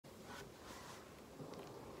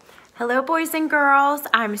Hello boys and girls,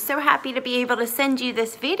 I'm so happy to be able to send you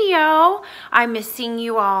this video. I miss seeing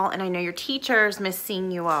you all, and I know your teachers miss seeing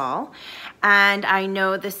you all. And I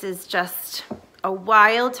know this is just a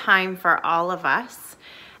wild time for all of us.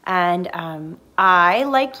 And I,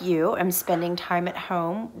 like you, am spending time at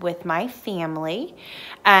home with my family.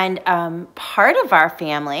 And part of our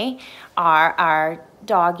family are our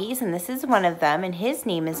doggies, and this is one of them, and his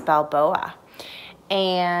name is Balboa.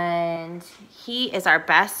 And he is our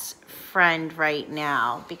best friend right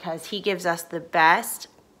now because he gives us the best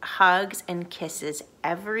hugs and kisses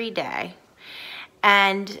every day.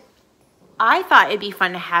 And I thought it'd be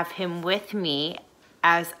fun to have him with me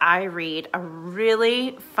as I read a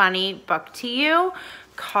really funny book to you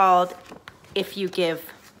called If You Give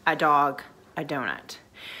a Dog a Donut.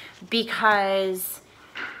 Because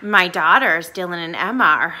my daughters, Dylan and Emma,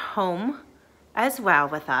 are home as well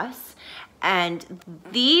with us. And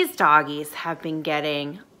these doggies have been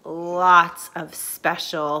getting lots of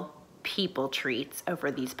special people treats over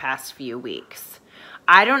these past few weeks.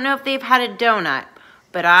 I don't know if they've had a donut,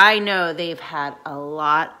 but I know they've had a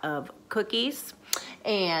lot of cookies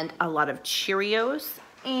and a lot of Cheerios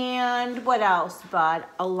and what else, Bud?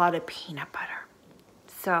 A lot of peanut butter.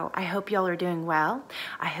 So I hope y'all are doing well.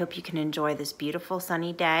 I hope you can enjoy this beautiful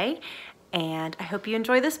sunny day, and I hope you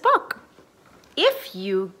enjoy this book. If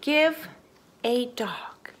you give a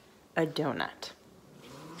dog a donut.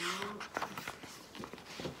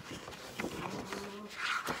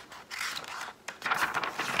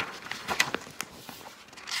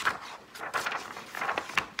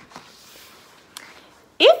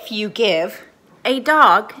 If you give a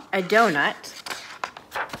dog a donut,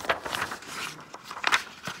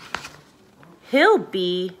 he'll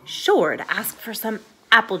be sure to ask for some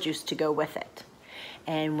apple juice to go with it.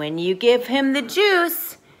 And when you give him the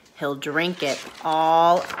juice, he'll drink it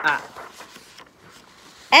all up.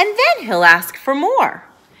 And then he'll ask for more.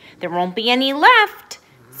 There won't be any left,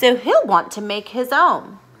 so he'll want to make his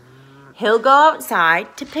own. He'll go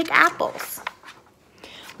outside to pick apples.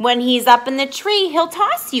 When he's up in the tree, he'll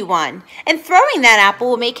toss you one, and throwing that apple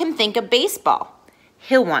will make him think of baseball.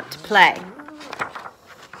 He'll want to play.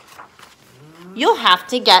 You'll have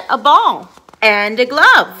to get a ball and a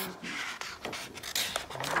glove.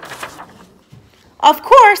 Of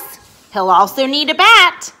course, he'll also need a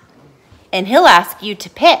bat, and he'll ask you to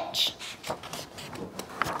pitch.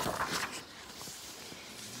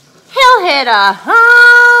 He'll hit a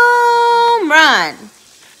home run.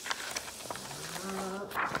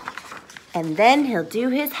 And then he'll do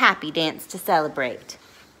his happy dance to celebrate.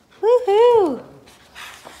 Woohoo!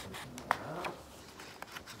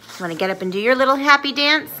 Want to get up and do your little happy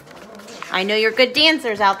dance? I know you're good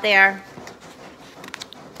dancers out there.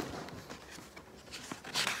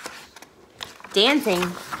 Dancing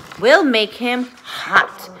will make him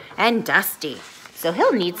hot and dusty, so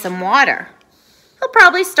he'll need some water. He'll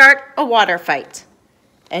probably start a water fight,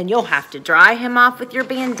 and you'll have to dry him off with your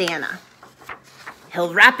bandana.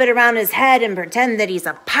 He'll wrap it around his head and pretend that he's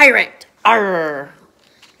a pirate. Arr!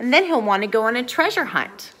 And then he'll want to go on a treasure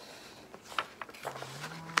hunt.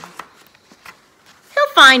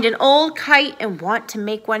 He'll find an old kite and want to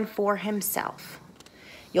make one for himself.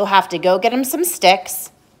 You'll have to go get him some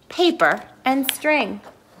sticks, paper, and string.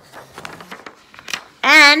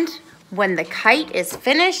 And when the kite is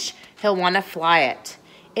finished, he'll want to fly it.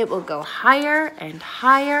 It will go higher and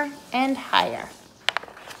higher and higher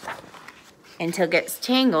until it gets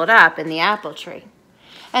tangled up in the apple tree.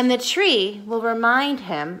 And the tree will remind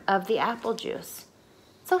him of the apple juice.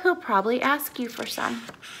 So he'll probably ask you for some.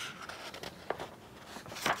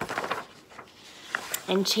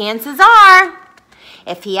 And chances are,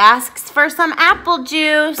 if he asks for some apple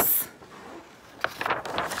juice,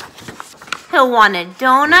 he'll want a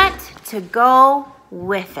donut to go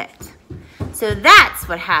with it. So that's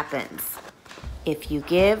what happens if you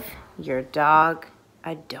give your dog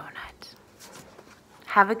a donut.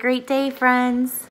 Have a great day, friends.